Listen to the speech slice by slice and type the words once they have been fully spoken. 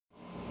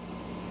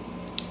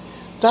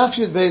Daf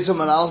Yud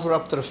Bezim and Aleph are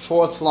up to the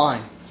fourth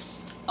line.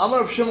 Amar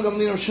Rav Shimon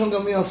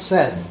Gamliel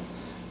said,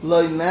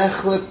 Lo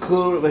nechle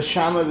kur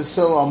v'shama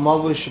v'sil al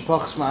mavi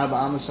shepachs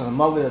ma'arba amas, and a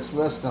mavi that's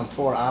less than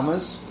 4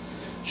 amas,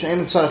 she'en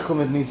tzarech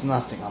kum, it needs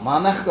nothing. Amar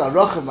nechle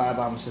arochav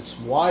ma'arba amas, it's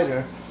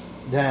wider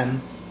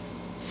than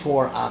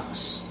 4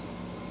 amas.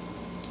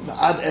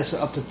 Ad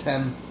esa up to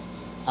 10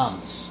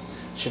 amas.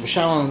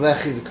 Sheb'shama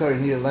lechi v'kari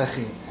near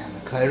lechi and the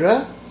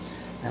kaira,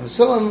 and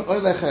v'silam oy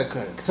lecha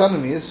kaira.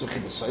 K'tanim is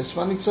v'chidasois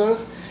v'ani tzarech.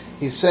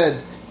 He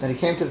said that he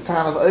came to the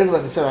town of Oivla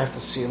and he said, I have to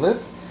seal it.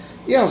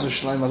 You need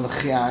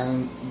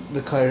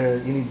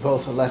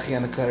both a lechi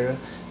and a kaira.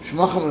 He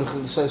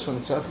says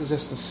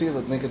to seal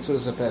it, make it so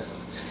as a pesach.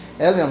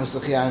 Do I have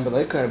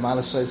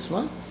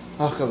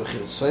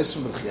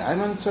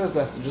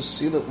to just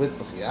seal it with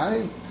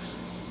l'chiyayim?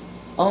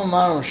 A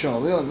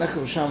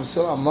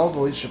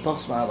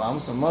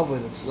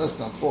mavi that's less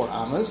than 4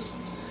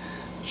 amas.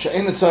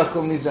 She'en tzarech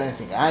needs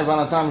anything.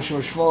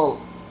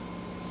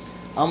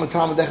 It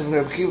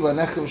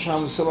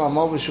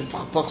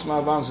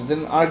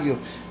didn't argue,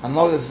 and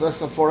now that's less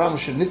than 4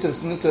 amas should niter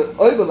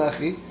oy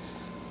belechi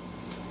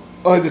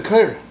oy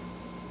bekaira.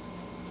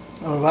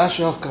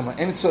 Rashi Hakama,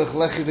 any tzorich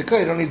lechi v'kaira,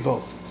 you don't need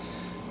both.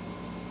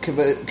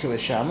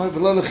 Kiveshama,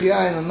 v'lo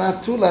lechiyayin, and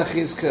not 2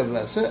 lechis kaira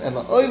v'leser,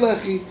 ela oy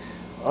lechi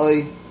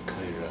oy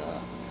kaira.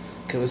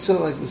 Kivesil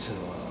like v'sil.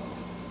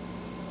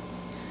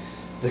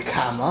 The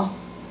kama.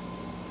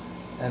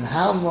 And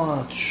how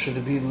much should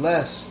it be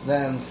less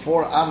than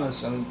 4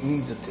 amas and it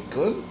needs a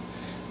tikkun?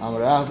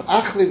 Amarav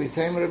achli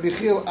v'teimer Rabbi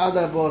Chil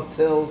adar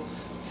till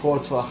 4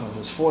 tvachim. If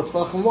it's 4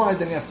 tvachim wide,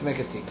 then you have to make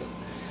a tikkun.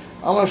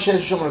 Amar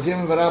shesh shom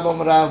Ravim v'Rab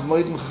Amarav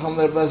moedim chacham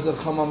l'Reblezer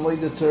chama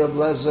moedim to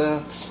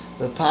Reblezer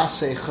the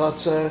pasei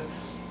chatzar,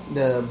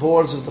 the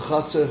boards of the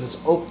chatzar, if it's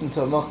open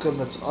to a makom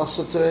that's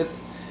also to it,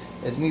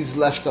 it needs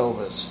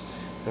leftovers.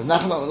 Rav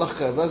Nachman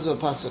l'chka Reblezer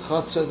pasei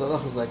chatzar, the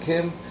lach is like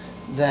him,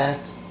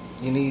 that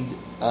you need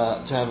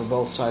to have on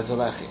both sides of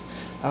lechi.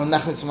 Rav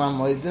Nachman tzman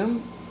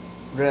moedim,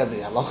 Rabbi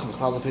halach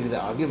v'chlal the they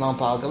argue, man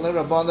palgal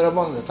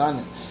Rabban the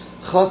Tanya.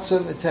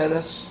 Chatzar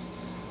miteres,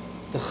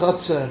 the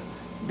chatzar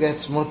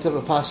gets mutter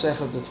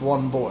b'pasechad with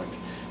 1 board.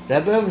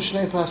 Rabbi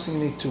Mishnei passing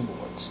need 2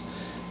 boards.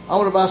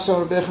 Amar Rabasa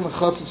Rabbi Yechon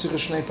chatzar tzich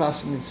shnei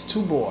passing needs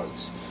 2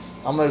 boards.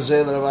 Amar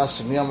Zeil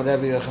Rabasa mi Amar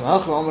Rabbi Yechon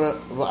hachal Amar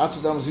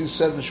v'atu dam as you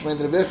said Mishmei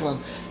Rabbi Yechon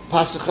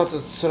pasechad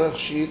tzarech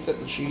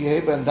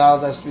sheyeh ben dal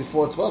has to be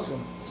 4 tvachim.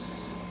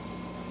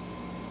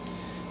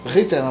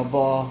 V'chitem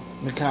abba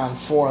mekan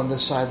 4 on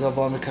this side,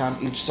 abba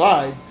mekan each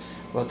side.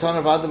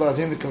 V'atan Rav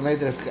Aravim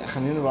v'kamei Rav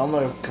Chanina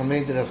v'Amar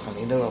kamei Rav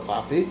Chanina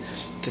v'Papi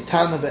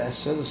ketana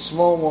be'eser, the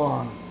small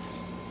one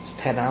is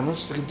 10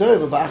 amas. V'gedoy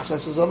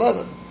l'ba'achsas is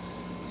 11.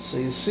 So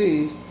you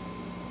see,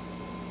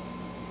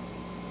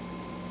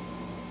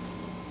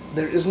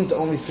 there isn't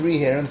only 3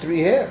 here and 3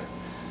 here,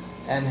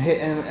 and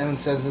it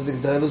says that the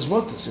gedoy is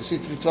mutas. You see,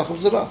 3 tvachim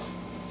is enough.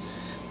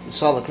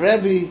 Salak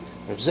Rebbe,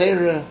 Reb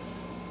Zera,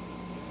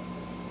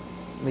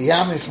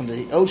 Miyami from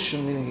the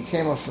ocean, meaning he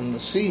came up from the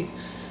sea.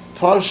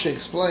 Parsha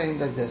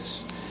explained like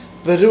this: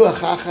 Beruach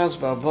achas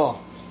barba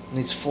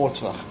needs 4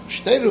 tvachim.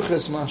 Shtei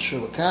ruches mashu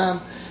lekan,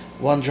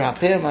 1 drop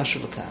here, mashu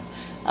lekan.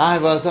 I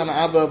v'atan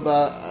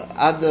abba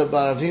ada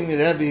baravimi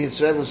Rebbe, it's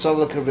Rebbe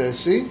Sovla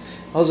Kerbeisi.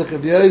 Also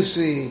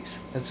Kerbeisi,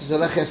 that says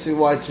alech has to be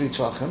wide 3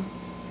 tvachim.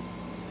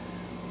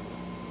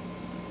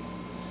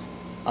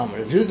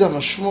 Reviewed on a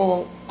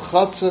Shmuel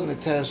chatzar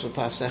niteres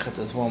v'pasechet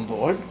with 1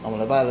 board.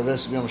 Labay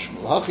leves b'yom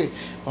Shmuel hachi.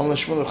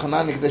 Shmuel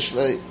Chanani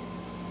k'desh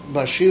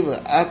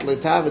barshila at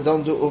leitav.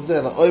 Don't do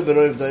uvdei la oy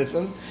beroiv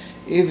doifen.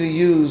 Either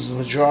use the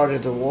majority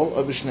of the wall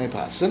or b'shnei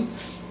pasim.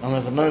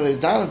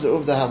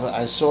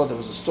 I saw there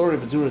was a story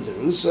Bedura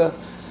Derusa,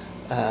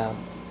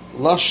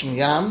 Lashon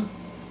Yam,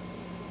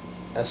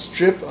 a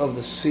strip of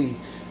the sea.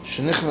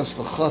 Shenichnas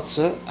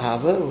l'chatzar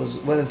hava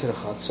went into the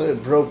chatzar.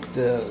 It broke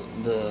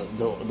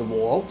the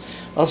wall.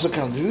 Also,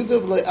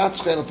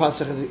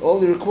 all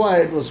he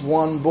required was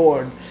 1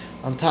 board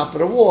on top of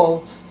the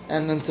wall,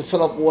 and then to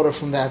fill up water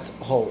from that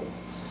hole.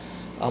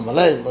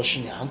 Amalei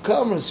Lashon Yam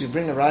comes. You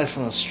bring a ride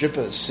from a strip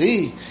of the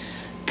sea.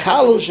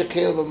 Kalu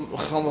shekel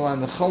v'chama,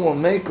 and the chama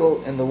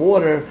mekel in the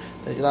water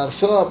that you're allowed to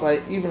fill up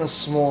by even a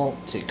small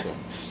tikkun.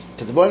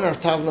 To the boy Rav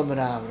Tavla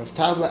Merav. Rav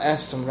Tavla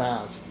asked him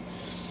Rav,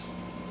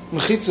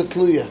 mechitza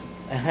tluya,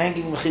 a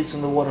hanging mechitza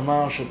in the water,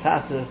 ma'al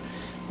shetater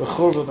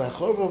v'churva by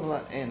churva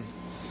not in.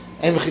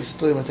 Ein mechitza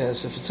tluya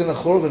materes. If it's in a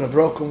churva, in a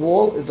broken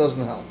wall, it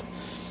doesn't help.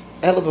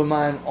 Ela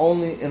b'mayim,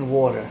 only in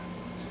water.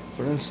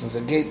 For instance,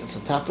 a gate that's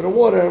on top of the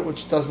water,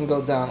 which doesn't go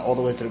down all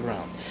the way to the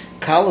ground.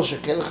 Kalo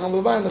shekelecham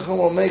b'bayim, the chum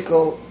will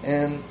mekel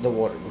in the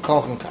water. We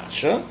call him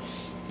kasha.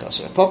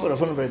 Kasha papa, Rav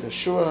Huna Beit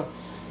Yeshua,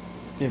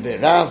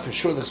 Yibei Rav,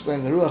 Yeshua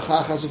explained the ruach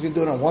hachas. If you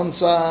do it on 1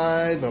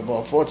 side,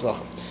 or 4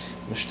 tvachim.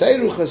 Mishtei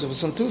ruchas, if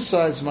it's on 2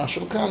 sides,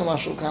 mashul kana,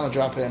 a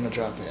drop here and a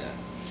drop here.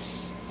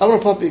 Amar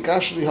papi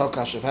kasha li hal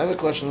kasha. If I have a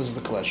question, this is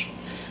the question.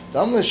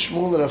 Damle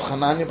Shmuel Rav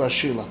Chananya bar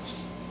Shila.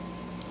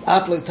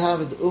 At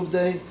leitavid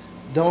uvdei.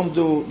 Don't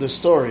do the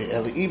story.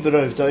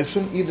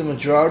 Either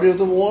majority of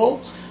the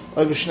wall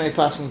or b'shnei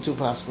pasim, 2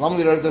 pasim.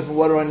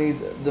 What do I need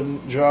the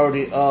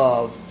majority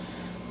of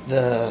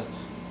the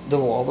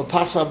wall? The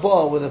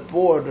pasabah with a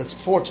board that's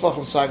 4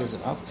 tvachim side is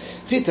enough.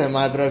 Chita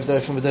my brev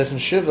doifim b'doifim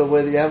shiva,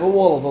 where you have a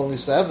wall of only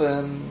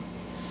 7.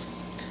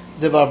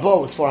 The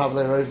barbo with 4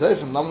 havlei rev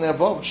doifim. Lamli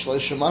arbo with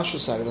shloisha mashu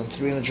side, and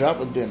 3 in a drop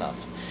would be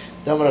enough.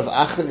 Damar of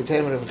achel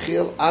yitayim of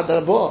chil ad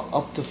arbo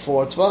up to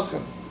 4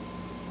 tvachim.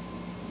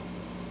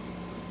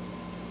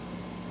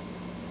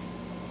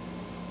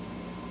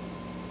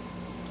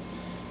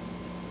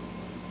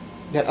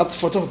 That up to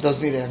 4 tvachim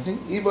doesn't need anything.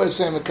 Ibo is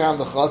saying mekam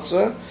the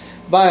chatzar.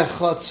 By a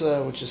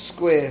chatzar which is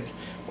squared,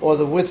 or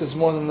the width is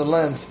more than the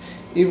length,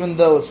 even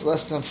though it's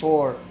less than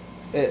 4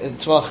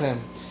 tvachim,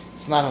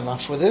 it's not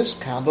enough for this.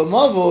 Kamba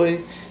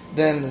mavoi,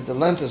 then the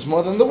length is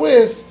more than the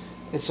width,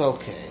 it's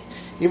okay.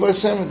 Later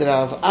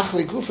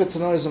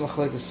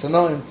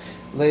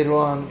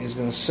on, he's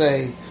going to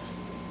say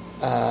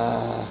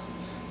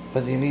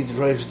whether you need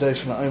roiv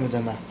doif na'omed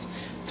or not.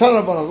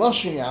 Tanarabon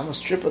Lashon Yam, a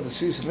strip of the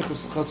sea, so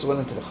Nichlas the Chatzar went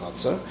into the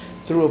Chatzar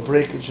through a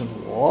breakage in the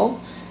wall.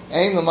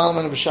 Aim the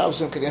Malman of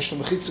B'Shabbos and Kadesh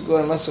Mechitza go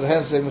unless it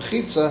has a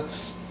Mechitza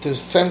to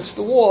fence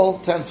the wall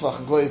 10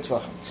 tvachim, goy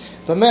tvachim.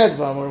 But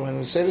Medvamor, when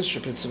we say this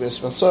strip, it's a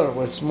Masora,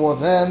 where it's more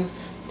than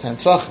 10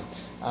 tvachim.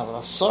 Aval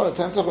Asora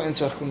 10 tvachim in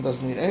tvachim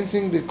doesn't need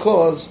anything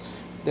because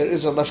there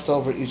is a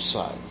leftover each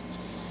side.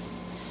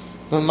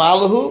 The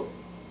Malahu,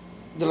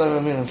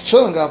 the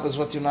filling up is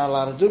what you're not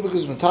allowed to do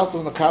because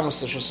metaltav mekamas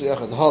the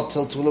shasiyach the hot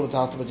till tula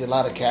metaltav, but you're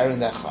allowed to carry in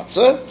that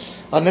chatzar.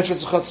 And if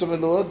it's a chatzar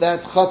melua,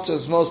 that chatzar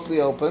is mostly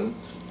open,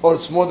 or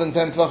it's more than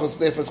 10 tvachos,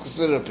 therefore it's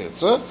considered a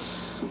pirza.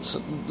 So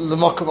the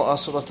makam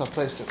asur to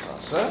place the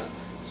chatzar.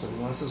 So the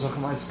one says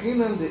achamay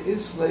skinan the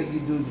islay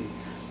gidudi,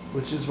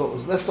 which is what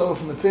was left over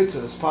from the pirza.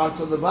 There's parts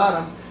of the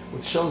bottom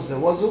which shows there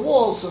was a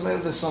wall, so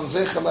maybe there's some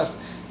zecha left.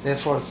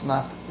 Therefore, it's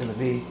not going to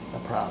be a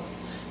problem.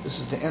 This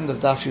is the end of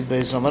Daf Yud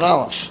Beis Amar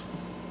Aleph.